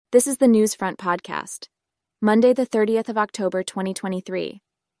This is the Newsfront podcast, Monday the 30th of October 2023.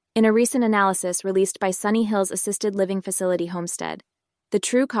 In a recent analysis released by Sunny Hills assisted living facility Homestead, the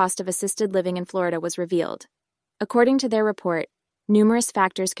true cost of assisted living in Florida was revealed. According to their report, numerous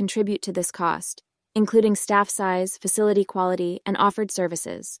factors contribute to this cost, including staff size, facility quality, and offered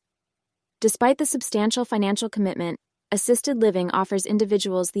services. Despite the substantial financial commitment, assisted living offers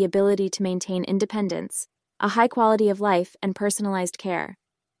individuals the ability to maintain independence, a high quality of life, and personalized care.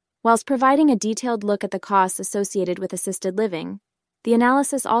 Whilst providing a detailed look at the costs associated with assisted living, the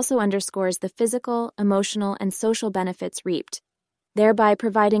analysis also underscores the physical, emotional, and social benefits reaped, thereby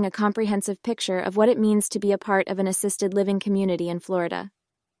providing a comprehensive picture of what it means to be a part of an assisted living community in Florida.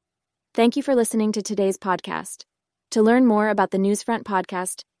 Thank you for listening to today's podcast. To learn more about the Newsfront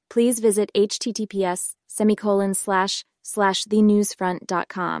podcast, please visit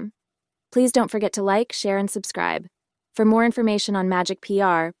https://thenewsfront.com. Please don't forget to like, share, and subscribe. For more information on Magic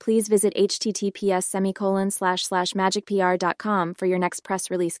PR, please visit https://magicpr.com for your next press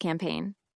release campaign.